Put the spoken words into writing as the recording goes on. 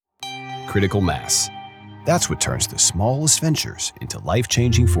critical mass. That's what turns the smallest ventures into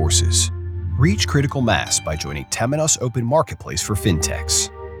life-changing forces. Reach critical mass by joining Temenos Open Marketplace for fintechs,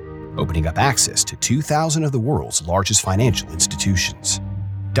 opening up access to 2,000 of the world's largest financial institutions.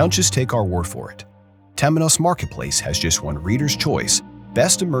 Don't just take our word for it. Temenos Marketplace has just won Reader's Choice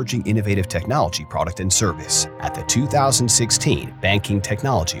Best Emerging Innovative Technology Product and Service at the 2016 Banking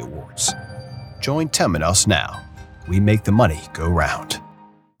Technology Awards. Join Temenos now. We make the money go round.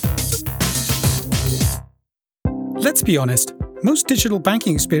 Let's be honest, most digital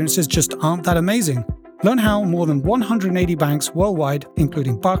banking experiences just aren't that amazing. Learn how more than 180 banks worldwide,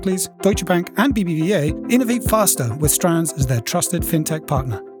 including Barclays, Deutsche Bank, and BBVA, innovate faster with Strands as their trusted fintech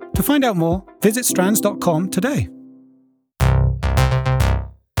partner. To find out more, visit strands.com today.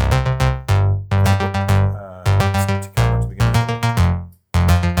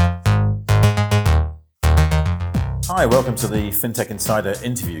 Hi, welcome to the FinTech Insider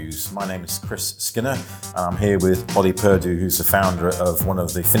interviews. My name is Chris Skinner, and I'm here with Ollie Purdue, who's the founder of one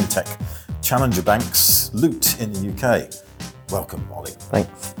of the FinTech challenger banks, Loot, in the UK. Welcome, Ollie.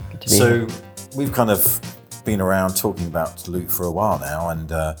 Thanks. Good to be here. So we've kind of been around talking about Loot for a while now,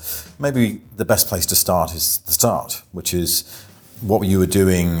 and maybe the best place to start is the start, which is what you were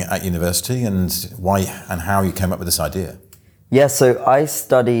doing at university and why and how you came up with this idea. Yeah, so I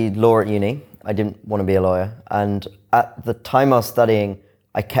studied law at uni. I didn't want to be a lawyer, and at the time I was studying,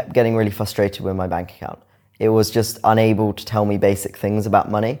 I kept getting really frustrated with my bank account. It was just unable to tell me basic things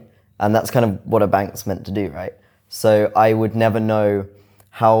about money, and that's kind of what a bank's meant to do, right? So I would never know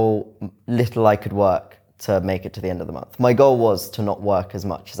how little I could work to make it to the end of the month. My goal was to not work as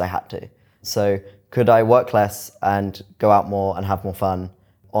much as I had to. So could I work less and go out more and have more fun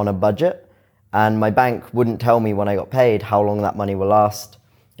on a budget? And my bank wouldn't tell me when I got paid how long that money will last.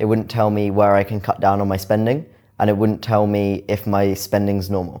 It wouldn't tell me where I can cut down on my spending, and it wouldn't tell me if my spending's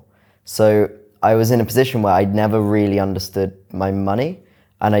normal. So I was in a position where I'd never really understood my money,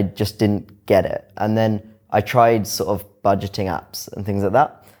 and I just didn't get it. And then I tried sort of budgeting apps and things like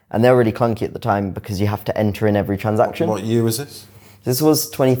that, and they're really clunky at the time because you have to enter in every transaction. What year was this? This was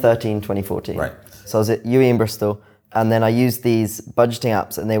 2013, 2014. Right. So I was at UE in Bristol, and then I used these budgeting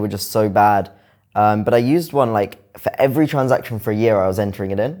apps, and they were just so bad. But I used one like for every transaction for a year I was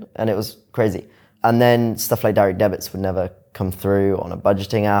entering it in, and it was crazy. And then stuff like direct debits would never come through on a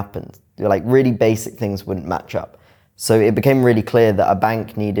budgeting app, and like really basic things wouldn't match up. So it became really clear that a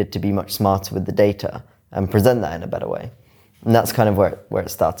bank needed to be much smarter with the data and present that in a better way. And that's kind of where it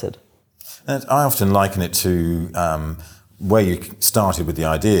started. And I often liken it to where you started with the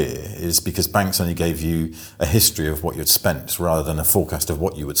idea is because banks only gave you a history of what you'd spent rather than a forecast of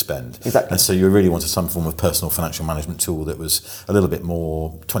what you would spend. Exactly. And so you really wanted some form of personal financial management tool that was a little bit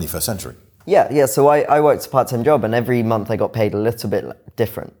more 21st century. Yeah. So I worked a part-time job, and every month I got paid a little bit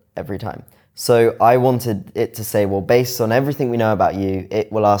different every time. So I wanted it to say, well, based on everything we know about you,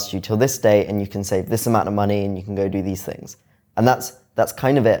 it will last you till this date, and you can save this amount of money, and you can go do these things. And that's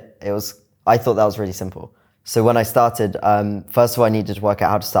kind of it. I thought that was really simple. So when I started, first of all, I needed to work out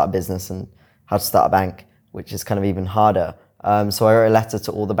how to start a business and how to start a bank, which is kind of even harder. So I wrote a letter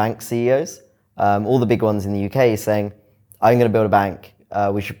to all the bank CEOs, all the big ones in the UK, saying, I'm going to build a bank.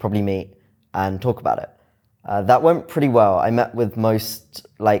 We should probably meet and talk about it. That went pretty well. I met with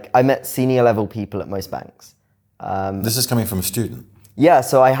I met senior level people at most banks. This is coming from a student? Yeah,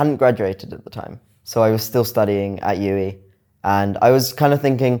 so I hadn't graduated at the time. So I was still studying at UE, and I was kind of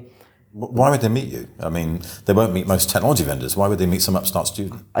thinking, why would they meet you? I mean, they won't meet most technology vendors. Why would they meet some upstart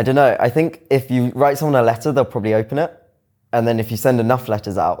student? I don't know. I think if you write someone a letter, they'll probably open it. And then if you send enough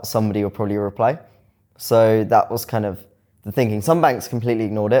letters out, somebody will probably reply. So that was kind of the thinking. Some banks completely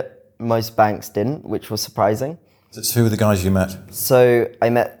ignored it. Most banks didn't, which was surprising. So who were the guys you met? So I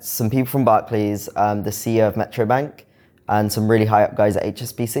met some people from Barclays, the CEO of Metro Bank, and some really high up guys at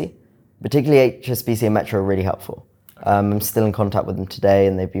HSBC. Particularly HSBC and Metro are really helpful. I'm still in contact with them today,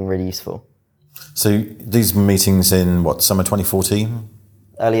 and they've been really useful. So these meetings in summer 2014?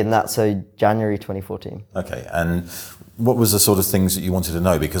 Earlier than that, so January 2014. Okay, and what was the sort of things that you wanted to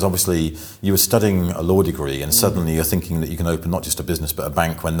know? Because obviously you were studying a law degree, and suddenly you're thinking that you can open not just a business but a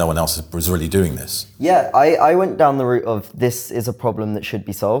bank when no one else was really doing this. Yeah, I went down the route of this is a problem that should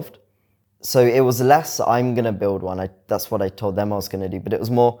be solved. So it was less I'm going to build one. That's what I told them I was going to do. But it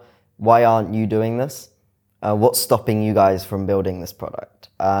was more, why aren't you doing this? What's stopping you guys from building this product?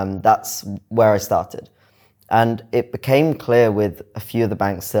 That's where I started. And it became clear with a few of the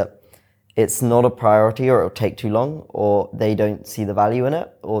banks that it's not a priority, or it'll take too long, or they don't see the value in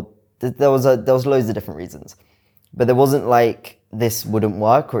it, or there was loads of different reasons. But there wasn't like this wouldn't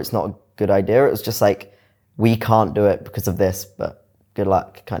work or it's not a good idea. It was just like, we can't do it because of this, but good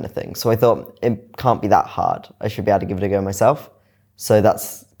luck kind of thing. So I thought it can't be that hard. I should be able to give it a go myself. So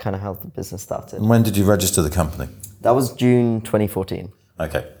that's kind of how the business started. And when did you register the company? That was June 2014.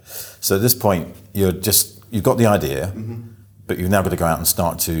 Okay. So at this point, you've got the idea, but you've now got to go out and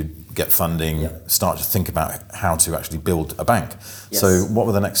start to get funding, start to think about how to actually build a bank. Yes. So what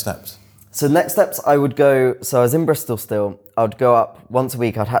were the next steps? So next steps, I would go, so I was in Bristol still, I would go up once a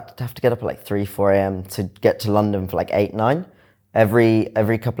week. I'd have to get up at like 3, 4 a.m. to get to London for like 8, 9,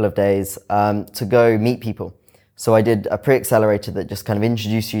 every couple of days to go meet people. So I did a pre-accelerator that just kind of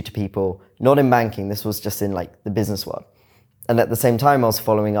introduced you to people, not in banking, this was just in like the business world. And at the same time, I was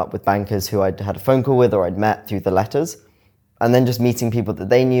following up with bankers who I'd had a phone call with or I'd met through the letters, and then just meeting people that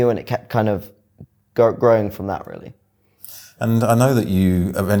they knew, and it kept kind of growing from that, really. And I know that you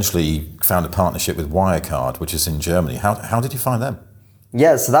eventually found a partnership with Wirecard, which is in Germany. How did you find them?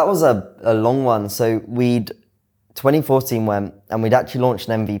 Yeah, so that was a long one. So 2014 went, and we'd actually launched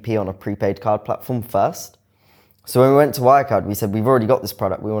an MVP on a prepaid card platform first. So when we went to Wirecard, we said, we've already got this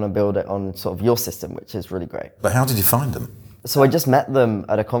product, we want to build it on sort of your system, which is really great. But how did you find them? So I just met them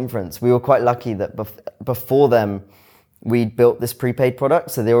at a conference. We were quite lucky that before them, we'd built this prepaid product,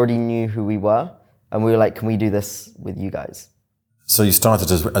 so they already knew who we were. And we were like, can we do this with you guys? So you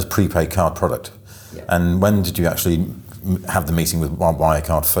started as prepaid card product. Yeah. And when did you actually have the meeting with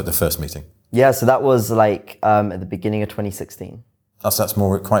Wirecard for the first meeting? Yeah, so that was like at the beginning of 2016. That's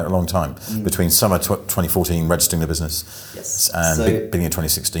quite a long time between summer 2014 registering the business and beginning of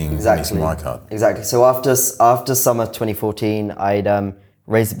 2016 meeting Wirecard. Exactly. So after summer 2014, I'd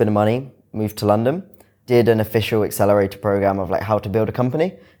raised a bit of money, moved to London, did an official accelerator program of like how to build a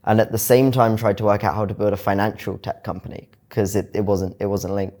company, and at the same time tried to work out how to build a financial tech company because it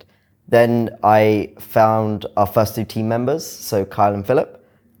wasn't linked. Then I found our first 2 team members, so Kyle and Philip,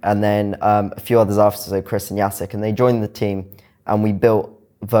 and then a few others after, so Chris and Jacek, and they joined the team. And we built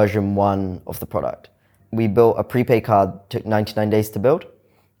version 1 of the product. We built a prepaid card, took 99 days to build.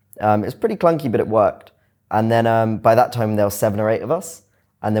 It was pretty clunky, but it worked. And then by that time, there were 7 or 8 of us.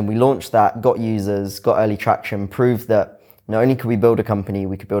 And then we launched that, got users, got early traction, proved that not only could we build a company,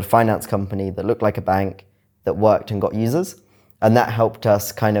 we could build a finance company that looked like a bank, that worked and got users. And that helped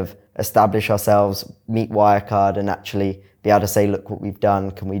us kind of establish ourselves, meet Wirecard, and actually be able to say, look what we've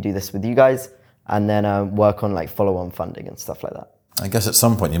done, can we do this with you guys? And then work on like follow-on funding and stuff like that. I guess at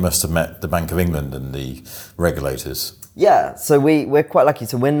some point you must have met the Bank of England and the regulators. Yeah, so we're quite lucky.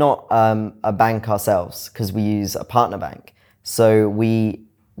 So we're not a bank ourselves because we use a partner bank. So we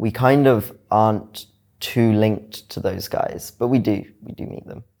kind of aren't too linked to those guys, but we do meet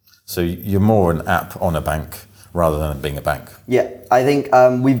them. So you're more an app on a bank rather than being a bank? Yeah, I think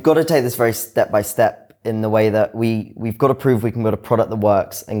we've got to take this very step by step in the way that we've got to prove we can build a product that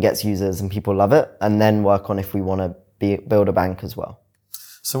works and gets users and people love it, and then work on if we want to build a bank as well.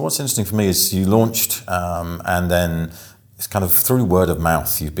 So what's interesting for me is you launched and then it's kind of through word of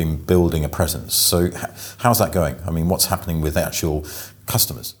mouth you've been building a presence. So how's that going? I mean, what's happening with actual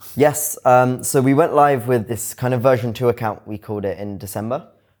customers? Yes, so we went live with this kind of version 2 account, we called it, in December.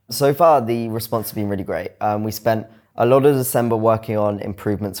 So far the response has been really great. We spent a lot of December working on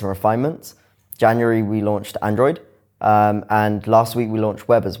improvements and refinements. January, we launched Android, and last week we launched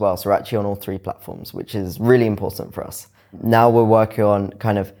web as well. So we're actually on all 3 platforms, which is really important for us. Now we're working on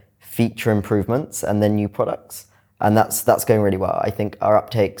kind of feature improvements and then new products, and that's going really well. I think our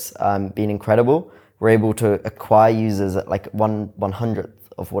uptake's been incredible. We're able to acquire users at like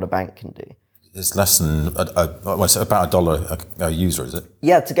 1/100th of what a bank can do. It's less than it's about $1 a user, is it?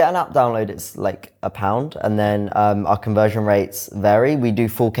 Yeah, to get an app download, it's like £1, and then our conversion rates vary. We do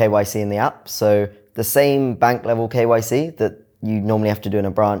full KYC in the app, so the same bank level KYC that you normally have to do in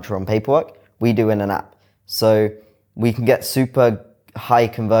a branch or on paperwork, we do in an app. So we can get super high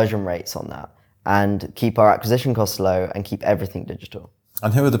conversion rates on that and keep our acquisition costs low and keep everything digital.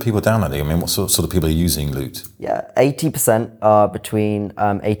 And who are the people downloading? I mean, what sort of people are using Loot? Yeah, 80% are between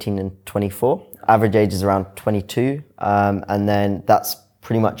 18 and 24. Average age is around 22, and then that's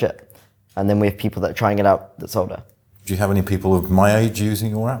pretty much it. And then we have people that are trying it out that's older. Do you have any people of my age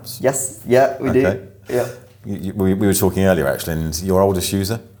using your apps? Yes, yeah, we do. Yeah. We were talking earlier actually, and your oldest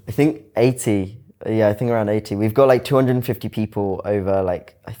user? I think 80. Yeah, I think around 80. We've got like 250 people over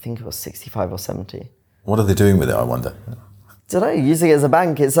like, I think it was 65 or 70. What are they doing with it, I wonder? I don't know, using it as a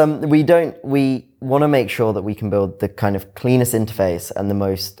bank. It's we want to make sure that we can build the kind of cleanest interface and the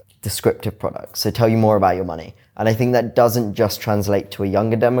most descriptive products. So tell you more about your money. And I think that doesn't just translate to a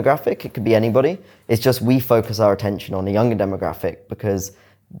younger demographic. It could be anybody. It's just we focus our attention on a younger demographic because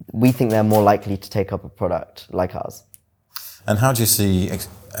we think they're more likely to take up a product like ours. And how do you see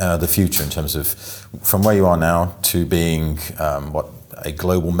the future in terms of from where you are now to being a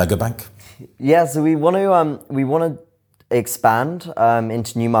global mega bank? Yeah, so we want to expand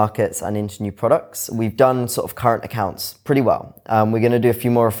into new markets and into new products. We've done sort of current accounts pretty well. We're going to do a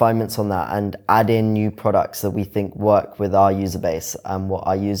few more refinements on that and add in new products that we think work with our user base and what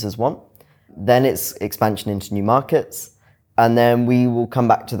our users want. Then it's expansion into new markets. And then we will come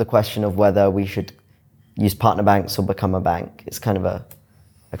back to the question of whether we should use partner banks or become a bank. It's kind of a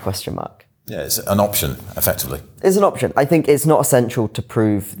question mark. Yeah, it's an option, effectively. It's an option. I think it's not essential to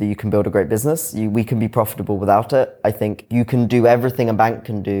prove that you can build a great business. We can be profitable without it. I think you can do everything a bank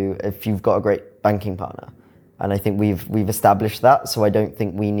can do if you've got a great banking partner. And I think we've established that, so I don't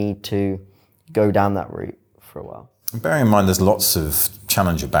think we need to go down that route for a while. Bearing in mind there's lots of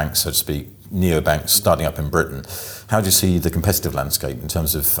challenger banks, so to speak, neobanks starting up in Britain. How do you see the competitive landscape in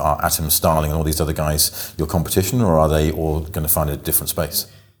terms of Atom, Starling and all these other guys, your competition, or are they all going to find a different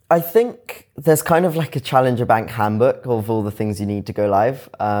space? I think there's kind of like a challenger bank handbook of all the things you need to go live.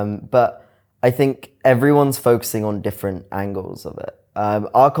 But I think everyone's focusing on different angles of it.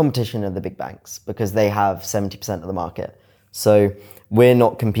 Our competition are the big banks because they have 70% of the market. So we're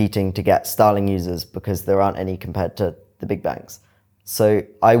not competing to get Starling users because there aren't any compared to the big banks. So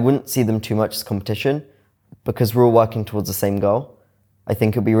I wouldn't see them too much as competition because we're all working towards the same goal. I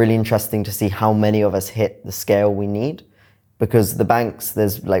think it'll be really interesting to see how many of us hit the scale we need. Because the banks,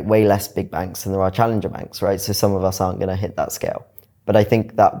 there's like way less big banks than there are challenger banks, right? So some of us aren't going to hit that scale. But I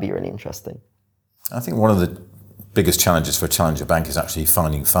think that would be really interesting. I think one of the biggest challenges for a challenger bank is actually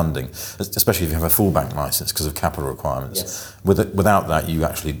finding funding, especially if you have a full bank license because of capital requirements. Yes. Without that, you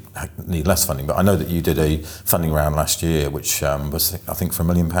actually need less funding. But I know that you did a funding round last year, which was, I think, for £1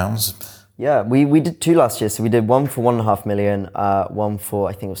 million. Yeah, we did 2 last year. So we did one for 1.5 million, one for,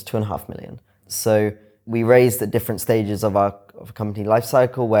 I think it was 2.5 million. So we raised at different stages of our company life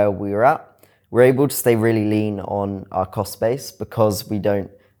cycle where we were at. We're able to stay really lean on our cost base because we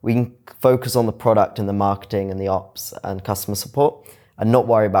can focus on the product and the marketing and the ops and customer support and not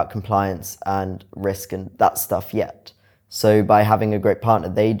worry about compliance and risk and that stuff yet. So by having a great partner,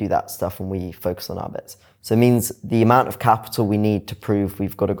 they do that stuff and we focus on our bits. So it means the amount of capital we need to prove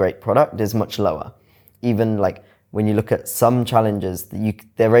we've got a great product is much lower. Even like when you look at some challenges,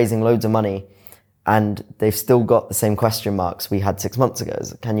 they're raising loads of money and they've still got the same question marks we had 6 months ago.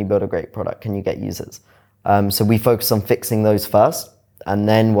 Can you build a great product? Can you get users? So we focus on fixing those first and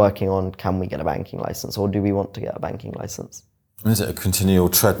then working on, can we get a banking license or do we want to get a banking license? And is it a continual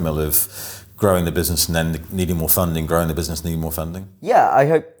treadmill of growing the business and then needing more funding, growing the business, needing more funding? Yeah, I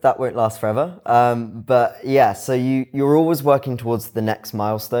hope that won't last forever. But yeah, so you're always working towards the next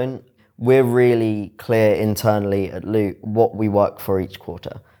milestone. We're really clear internally at Loot what we work for each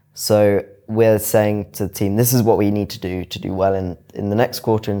quarter. So we're saying to the team, this is what we need to do well in the next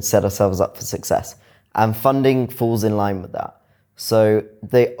quarter and set ourselves up for success. And funding falls in line with that. So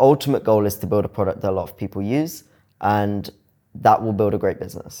the ultimate goal is to build a product that a lot of people use and that will build a great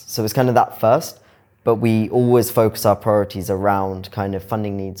business. So it's kind of that first, but we always focus our priorities around kind of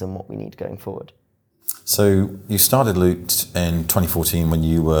funding needs and what we need going forward. So you started Loot in 2014 when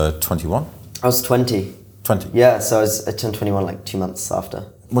you were 21? I was 20. 20? Yeah, so I turned 21 like 2 months after.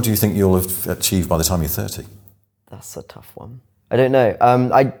 What do you think you'll have achieved by the time you're 30? That's a tough one. I don't know.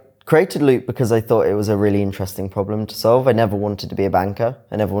 I created Loot because I thought it was a really interesting problem to solve. I never wanted to be a banker.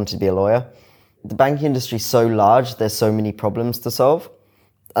 I never wanted to be a lawyer. The banking industry is so large, there's so many problems to solve.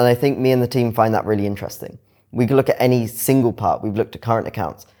 And I think me and the team find that really interesting. We can look at any single part. We've looked at current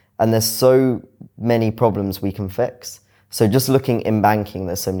accounts and there's so many problems we can fix. So just looking in banking,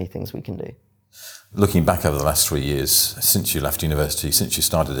 there's so many things we can do. Looking back over the last 3 years, since you left university, since you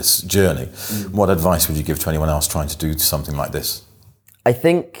started this journey, what advice would you give to anyone else trying to do something like this? I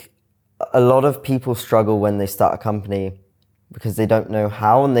think a lot of people struggle when they start a company because they don't know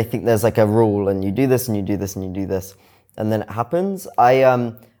how and they think there's like a rule and you do this and you do this and you do this and then it happens.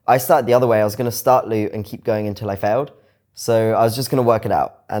 I started the other way. I was going to start Loot and keep going until I failed. So I was just going to work it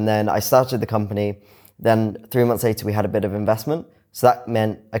out. And then I started the company. Then 3 months later, we had a bit of investment. So that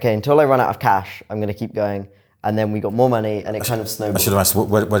meant, okay, until I run out of cash, I'm going to keep going. And then we got more money and it kind of snowballed. I should have asked,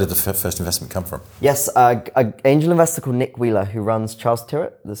 where did the first investment come from? Yes, an angel investor called Nick Wheeler, who runs Charles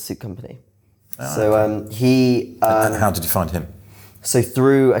Tyrwhitt, the suit company. So he... and how did you find him? So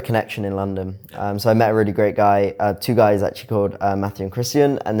through a connection in London. So I met a really great guy, 2 guys actually called Matthew and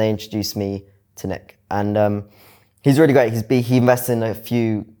Christian, and they introduced me to Nick. And he's really great. He invests in a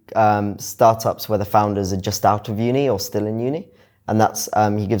few startups where the founders are just out of uni or still in uni. And that's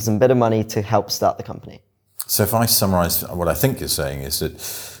he gives them a bit of money to help start the company. So if I summarise what I think you're saying is that,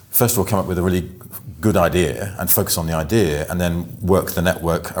 first of all, come up with a really good idea and focus on the idea and then work the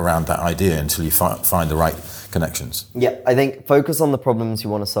network around that idea until you find the right connections. Yeah, I think focus on the problems you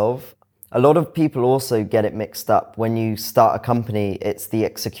want to solve. A lot of people also get it mixed up. When you start a company, it's the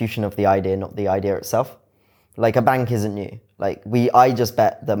execution of the idea, not the idea itself. Like a bank isn't new. Like I just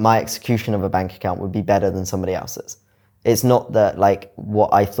bet that my execution of a bank account would be better than somebody else's. It's not that like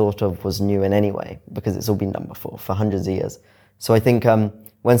what I thought of was new in any way, because it's all been done before for hundreds of years. So I think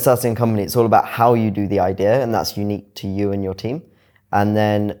when starting a company, it's all about how you do the idea, and that's unique to you and your team. And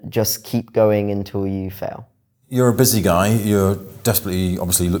then just keep going until you fail. You're a busy guy. You're desperately,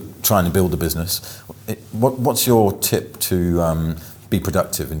 obviously, trying to build a business. What's your tip to be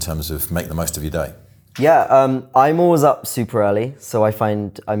productive in terms of make the most of your day? Yeah, I'm always up super early, so I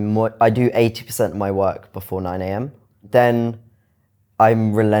find I do 80% of my work before 9 a.m. Then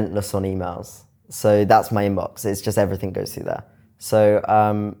I'm relentless on emails. So that's my inbox. It's just everything goes through there. So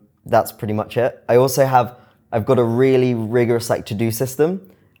that's pretty much it. I've got a really rigorous to-do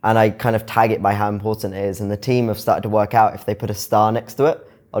system, and I kind of tag it by how important it is. And the team have started to work out if they put a star next to it,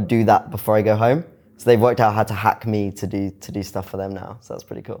 I'll do that before I go home. So they've worked out how to hack me to do stuff for them now. So that's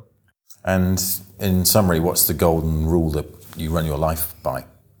pretty cool. And in summary, what's the golden rule that you run your life by?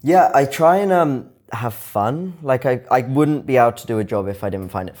 Yeah, I try and have fun. Like I wouldn't be able to do a job if I didn't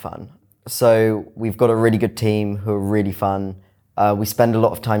find it fun. So we've got a really good team who are really fun. We spend a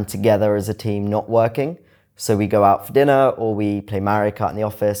lot of time together as a team, not working. So we go out for dinner or we play Mario Kart in the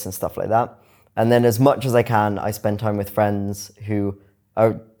office and stuff like that. And then as much as I can, I spend time with friends who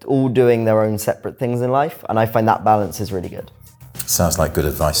are all doing their own separate things in life. And I find that balance is really good. Sounds like good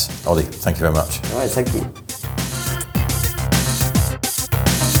advice. Ollie, thank you very much. All right, thank you.